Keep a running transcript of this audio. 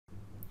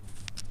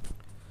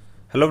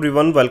Hello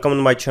everyone, welcome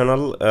to my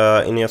channel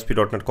in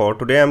ASP.NET Core.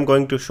 Today I'm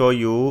going to show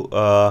you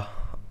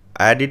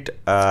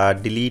edit,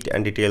 delete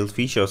and details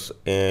features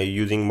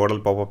using Modal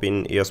Popup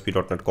in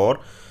ASP.NET Core.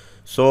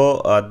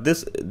 So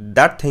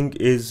that thing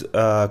is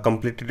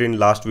completed in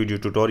last video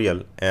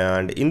tutorial,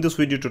 and in this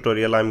video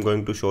tutorial I'm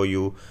going to show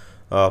you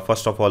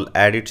first of all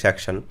edit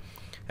section.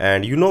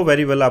 And you know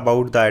very well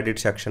about the edit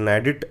section.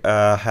 Edit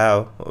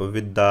have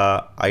with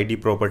the ID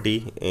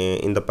property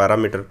in the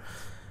parameter,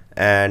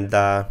 and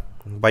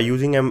by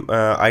using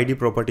ID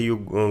property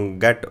you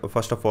get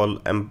first of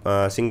all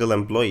single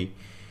employee,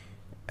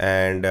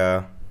 and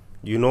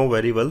you know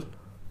very well.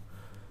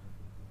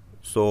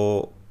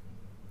 So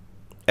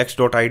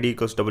x.id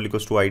equals double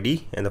equals to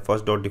id and the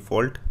first dot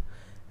default,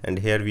 and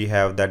here we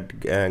have that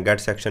get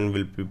section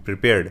will be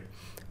prepared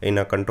in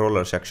a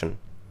controller section,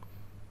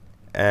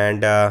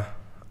 and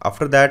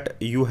after that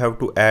you have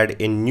to add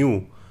a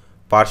new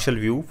partial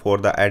view for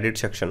the edit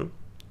section.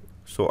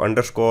 So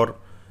underscore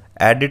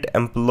edit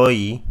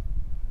employee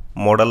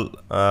model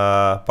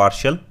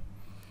partial,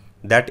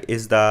 that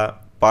is the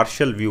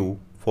partial view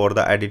for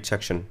the edit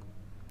section,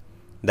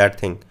 that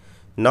thing.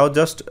 Now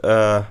just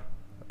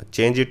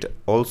change it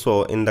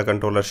also in the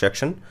controller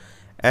section,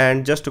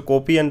 and just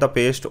copy and the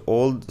paste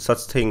all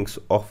such things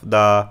of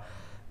the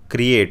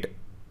create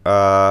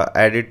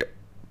create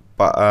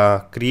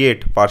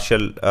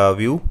partial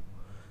view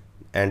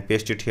and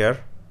paste it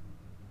here.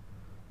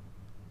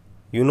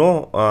 You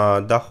know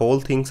the whole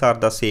things are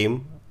the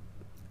same.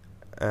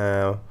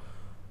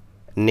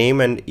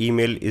 Name and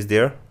email is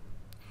there,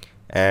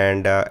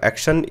 and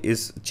action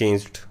is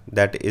changed,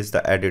 that is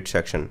the edit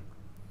section.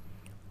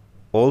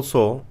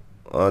 Also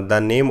the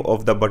name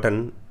of the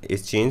button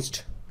is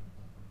changed.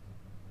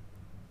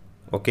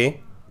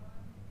 Okay,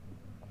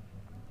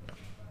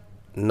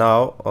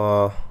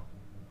 now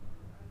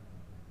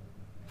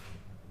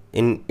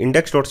in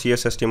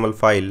index.cs HTML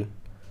file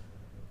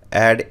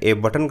add a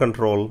button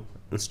control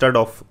instead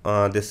of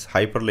this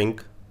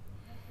hyperlink,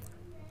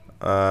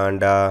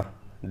 and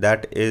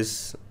that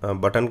is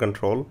button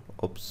control.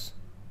 Oops,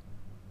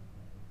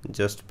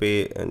 just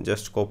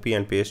copy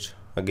and paste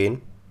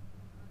again,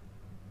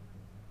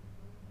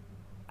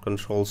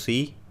 Control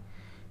C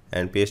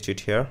and paste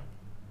it here,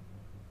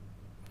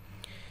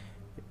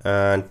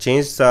 and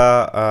change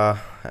the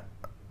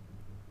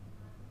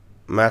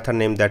method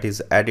name, that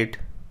is edit,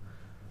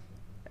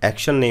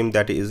 action name,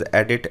 that is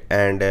edit,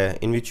 and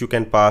in which you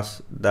can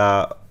pass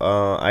the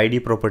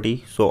ID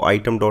property. So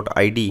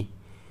item.id,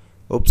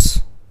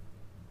 oops,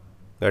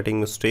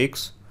 getting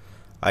mistakes,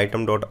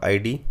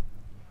 item.id.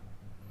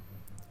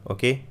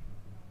 okay,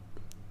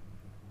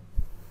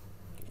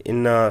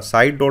 in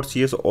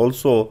site.cs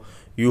also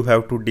you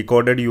have to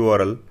decoded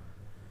URL.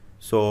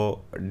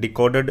 So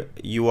decoded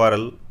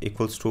URL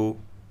equals to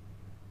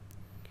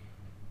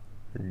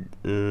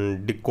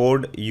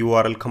decode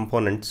URL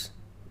components,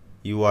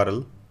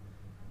 URL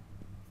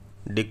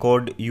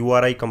decode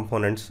URI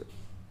components,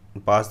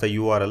 pass the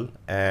URL,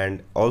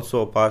 and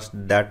also pass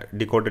that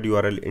decoded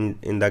URL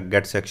in the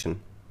get section.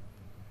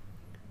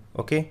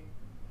 Okay,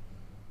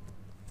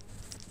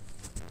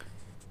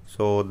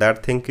 so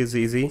that thing is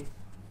easy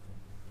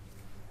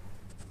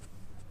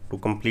to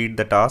complete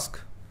the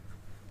task,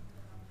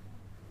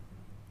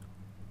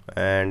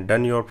 and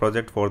done your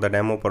project for the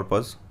demo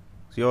purpose.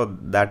 So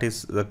that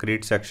is the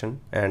create section,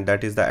 and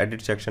that is the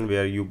edit section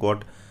where you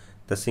got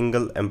the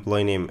single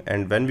employee name.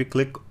 And when we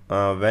click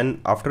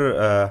when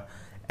after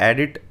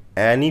edit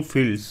any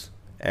fields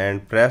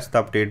and press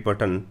the update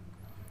button,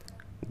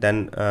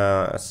 then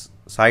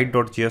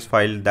site.js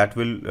file that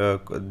will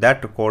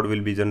that code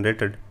will be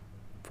generated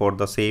for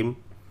the same.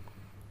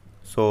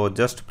 So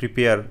just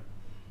prepare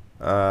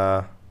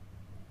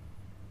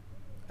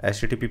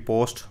HTTP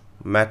post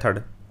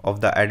method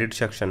of the edit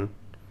section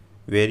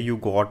where you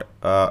got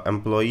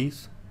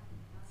employees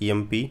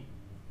emp,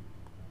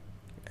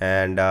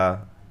 and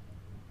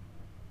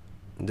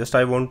just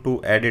I want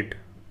to edit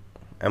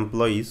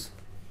employees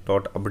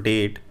dot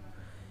update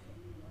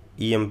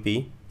emp,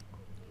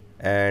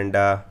 and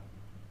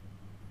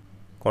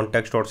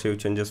context dot save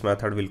changes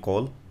method will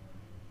call,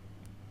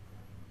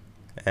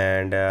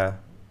 and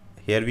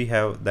here we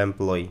have the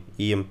employee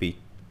emp.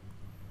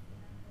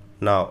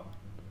 Now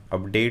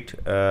update,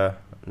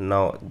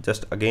 now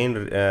just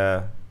again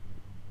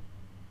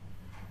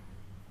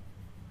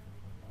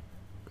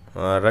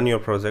run your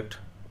project,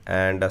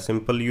 and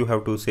simple you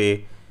have to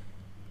say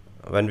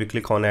when we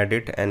click on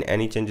edit and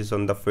any changes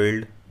on the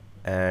field,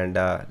 and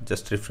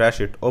just refresh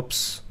it.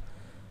 Oops,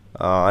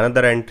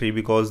 another entry,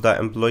 because the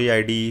employee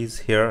ID is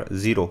here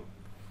 0.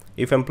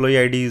 If employee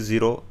ID is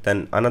 0,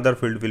 then another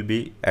field will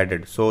be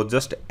added. So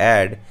just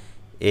add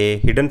a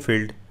hidden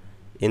field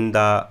in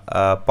the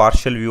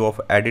partial view of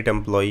edit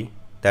employee,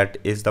 that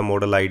is the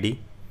model ID.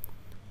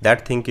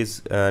 That thing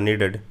is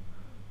needed,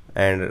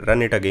 and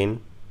run it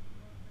again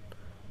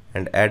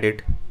and add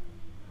it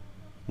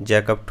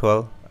Jacob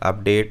 12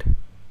 update,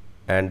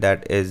 and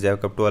that is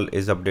Jacob 12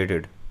 is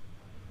updated.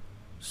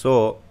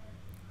 So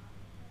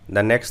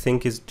the next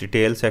thing is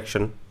detail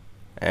section,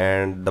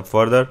 and the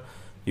further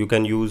You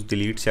can use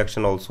delete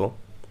section also.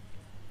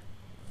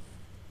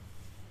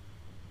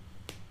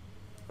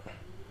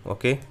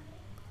 Okay,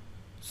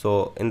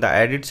 so in the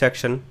edit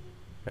section,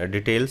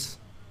 details,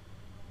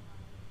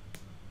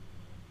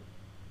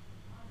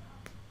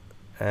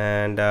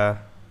 and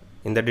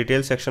in the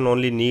details section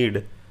only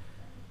need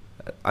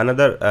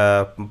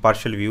another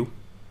partial view.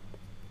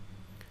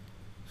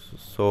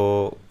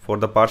 So for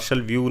the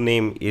partial view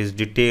name is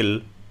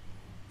detail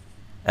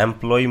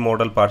employee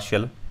model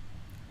partial,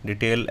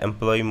 detail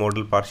employee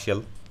model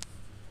partial.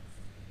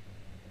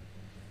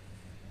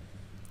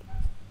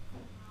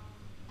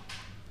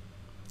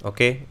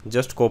 Okay,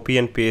 just copy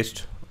and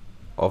paste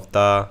of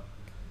the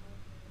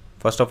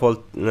first of all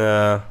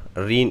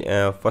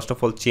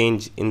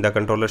change in the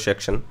controller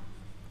section.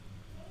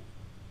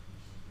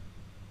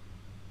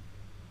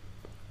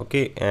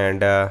 Okay,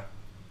 and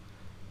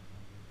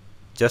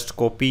just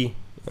copy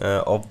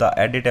of the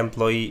edit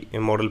employee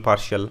model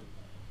partial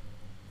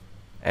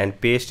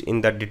and paste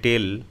in the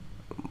detail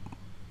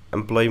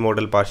employee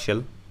model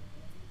partial.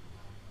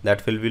 That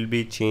field will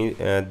be changed,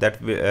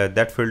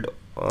 that field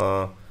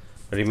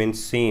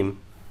remains same.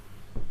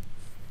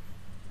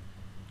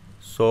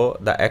 So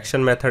the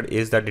action method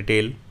is the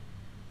detail,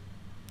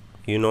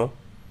 you know,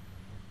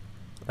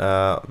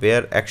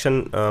 where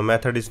action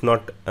method is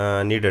not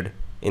needed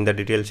in the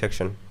detail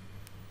section,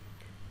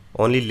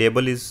 only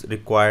label is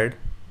required.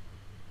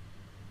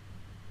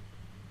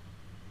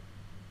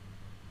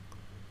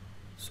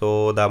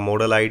 So the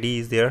model ID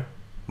is there,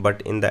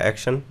 but in the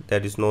action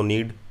there is no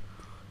need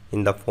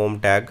in the form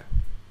tag.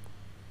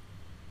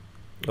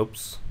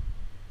 Oops.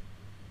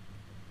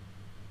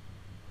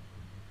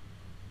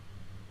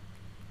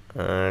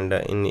 And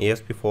in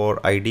ASP4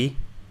 ID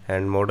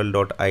and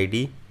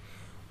model.id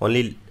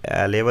only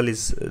label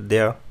is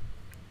there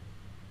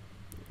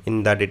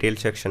in the detail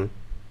section.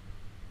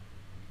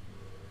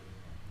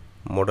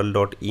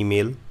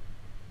 Model.email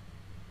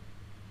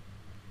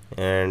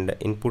and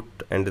input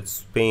and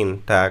its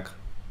pane tag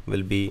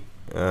will be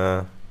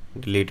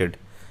deleted,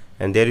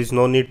 and there is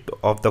no need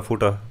of the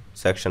footer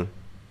section.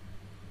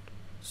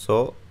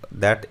 So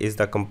that is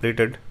the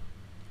completed.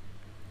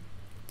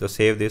 So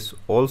save this.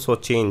 Also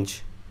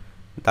change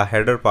the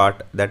header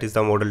part, that is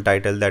the model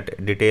title,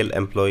 that detail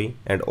employee,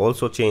 and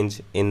also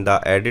change in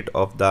the edit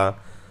of the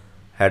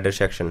header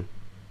section,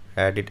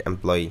 edit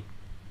employee.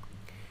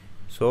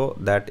 So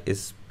that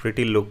is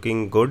pretty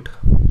looking good.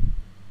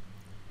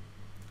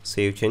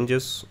 Save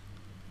changes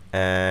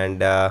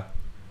and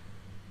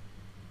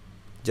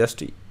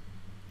just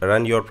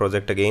run your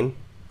project again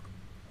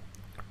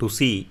to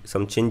see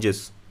some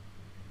changes.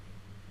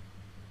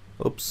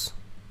 Oops.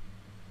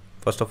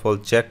 First of all,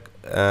 check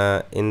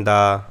in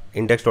the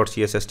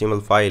index.cs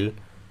HTML file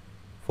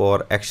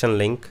for action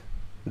link,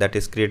 that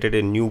is created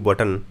a new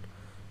button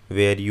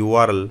where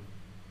URL,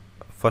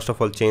 first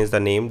of all change the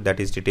name, that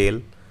is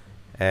detail,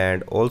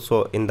 and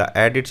also in the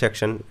edit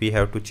section we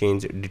have to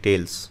change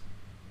details.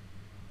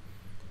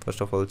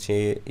 First of all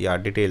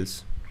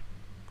details.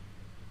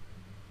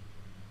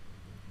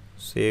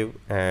 Save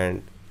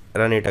and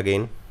run it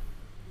again.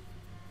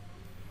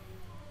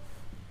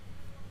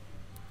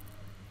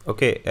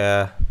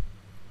 Okay,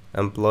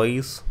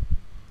 employees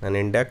and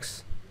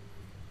index,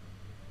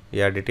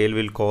 detail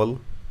will call,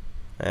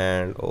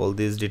 and all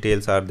these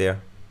details are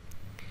there.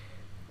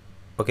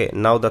 Okay,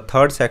 now the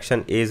third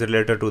section is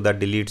related to the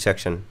delete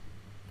section,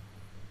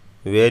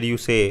 where you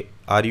say,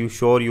 are you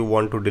sure you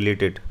want to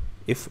delete it?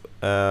 If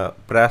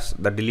press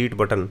the delete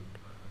button,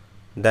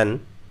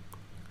 then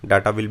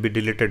data will be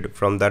deleted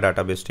from the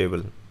database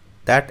table.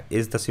 That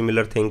is the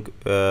similar thing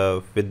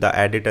with the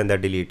edit and the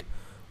delete.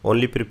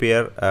 Only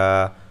prepare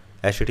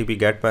HTTP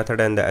get method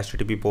and the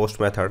HTTP post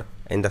method,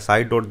 and the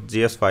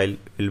site.js file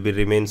will be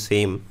remain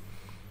same,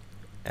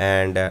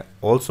 and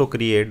also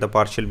create the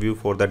partial view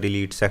for the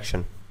delete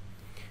section,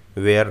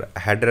 where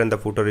header and the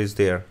footer is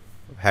there,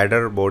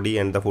 header, body,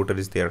 and the footer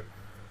is there.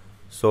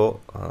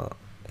 So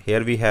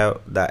here we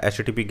have the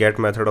HTTP get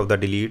method of the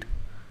delete,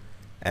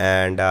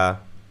 and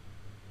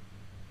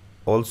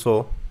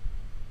also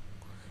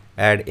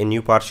add a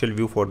new partial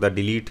view for the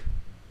delete.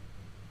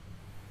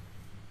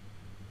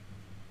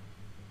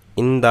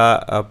 In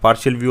the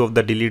partial view of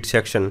the delete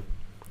section,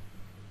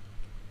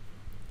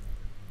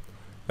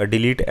 a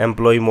delete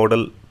employee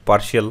model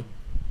partial,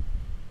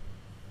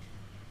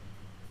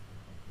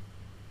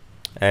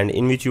 and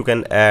in which you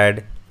can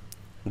add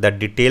the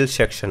detail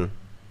section,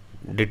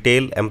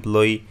 detail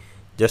employee.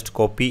 Just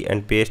copy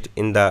and paste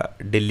in the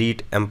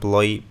delete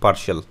employee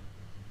partial.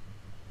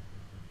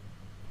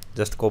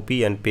 Just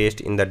copy and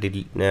paste in the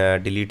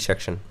delete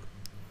section,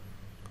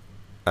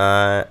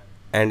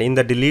 and in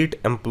the delete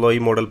employee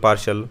model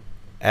partial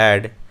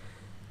add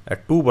a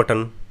two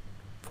button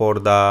for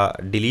the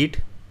delete,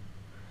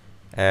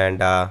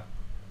 and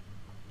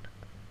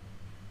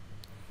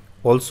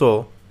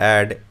also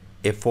add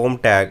a form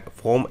tag,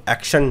 form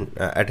action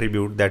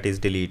attribute, that is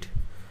delete,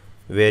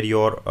 where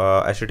your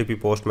HTTP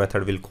post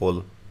method will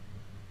call,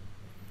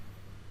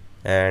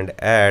 and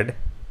add,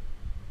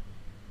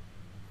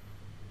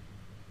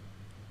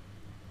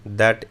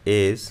 that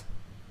is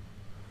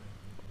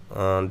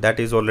that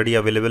is already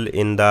available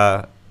in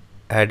the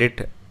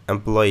edit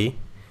employee.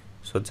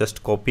 So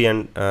just copy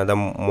and the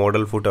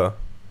modal footer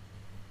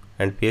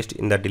and paste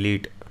in the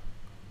delete.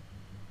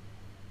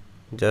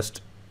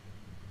 Just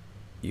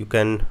you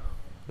can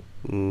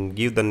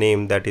give the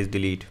name that is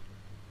delete.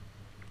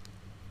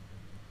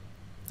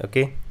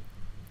 Okay,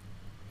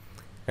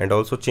 and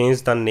also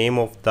change the name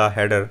of the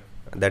header,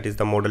 that is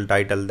the modal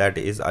title, that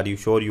is are you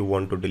sure you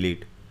want to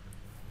delete.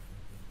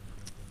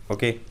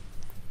 Okay,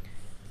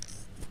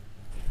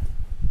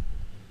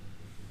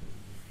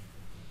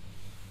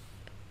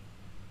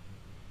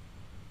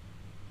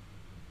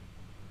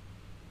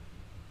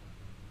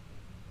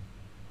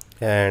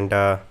 and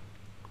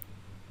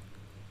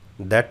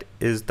that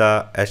is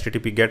the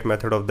http get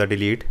method of the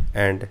delete,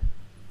 and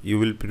you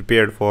will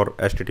prepared for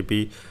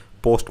http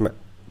post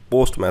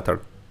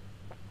method.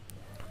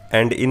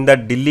 And in the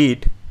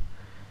delete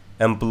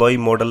employee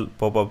modal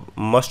popup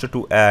must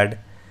to add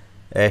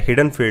a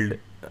hidden field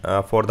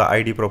for the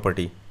id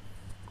property.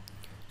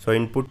 So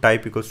input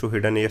type equals to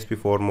hidden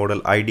ASP4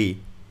 modal id,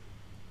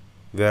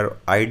 where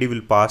id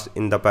will pass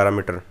in the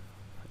parameter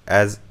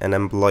as an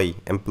employee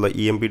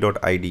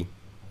emp.id.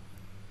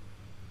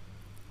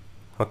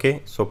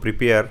 Okay, so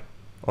prepare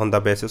on the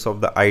basis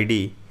of the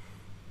id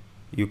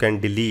you can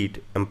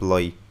delete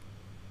employee.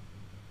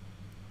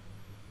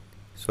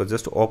 So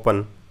just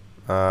open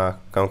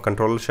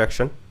controller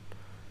section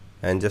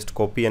and just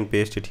copy and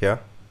paste it here,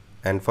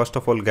 and first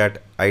of all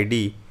get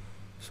id.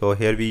 So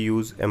here we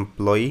use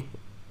employee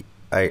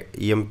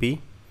emp,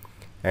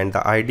 and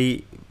the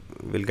id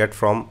will get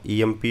from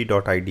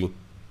emp.id.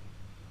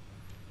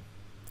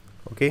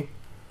 okay,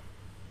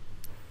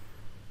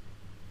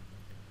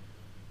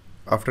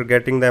 after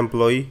getting the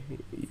employee,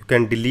 you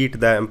can delete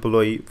the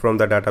employee from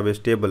the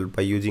database table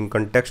by using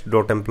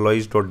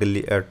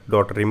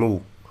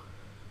context.employees.remove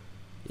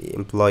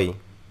employee.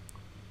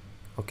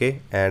 Okay,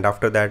 and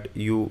after that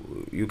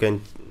you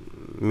can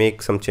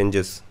make some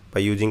changes by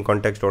using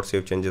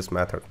context.savechanges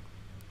method.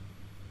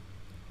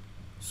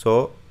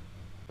 So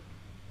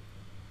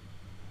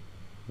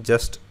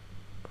just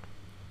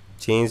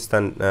change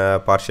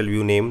the partial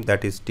view name,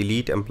 that is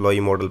delete employee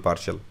modal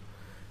partial.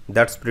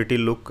 That's pretty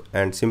look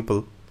and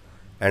simple.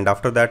 And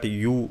after that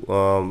you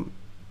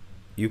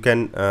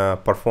can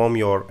perform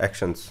your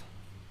actions.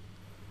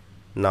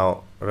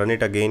 Now run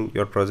it again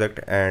your project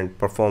and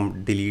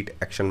perform delete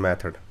action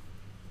method.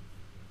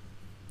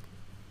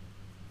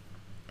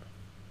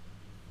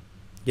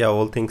 Yeah,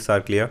 all things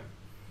are clear.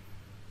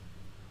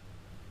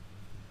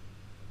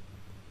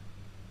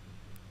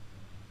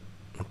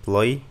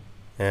 Employee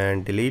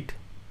and delete.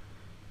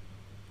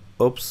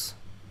 Oops,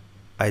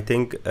 I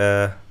think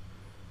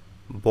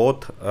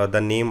both the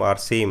name are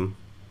same,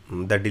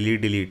 the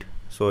delete,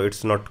 so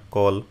it's not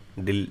call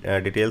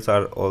details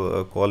are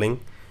all, calling,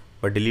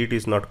 but delete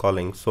is not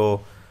calling.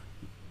 So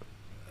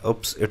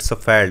oops, it's a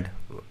failed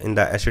in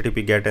the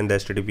http get and the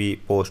http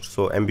post,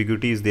 so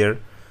ambiguity is there.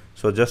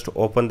 So just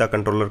open the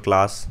controller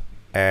class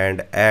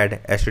and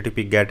add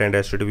http get and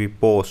http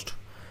post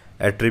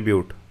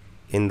attribute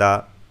in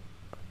the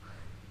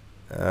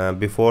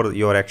before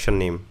your action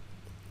name,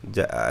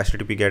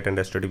 http get and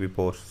http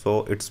post.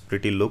 So it's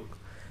pretty look,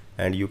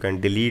 and you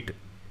can delete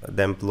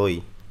the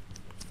employee.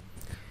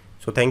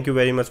 So thank you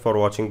very much for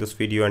watching this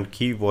video, and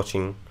keep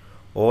watching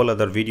all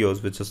other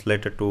videos which is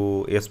related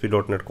to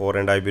ASP.NET Core,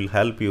 and I will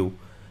help you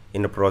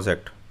in a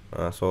project.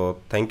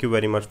 So thank you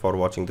very much for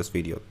watching this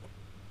video.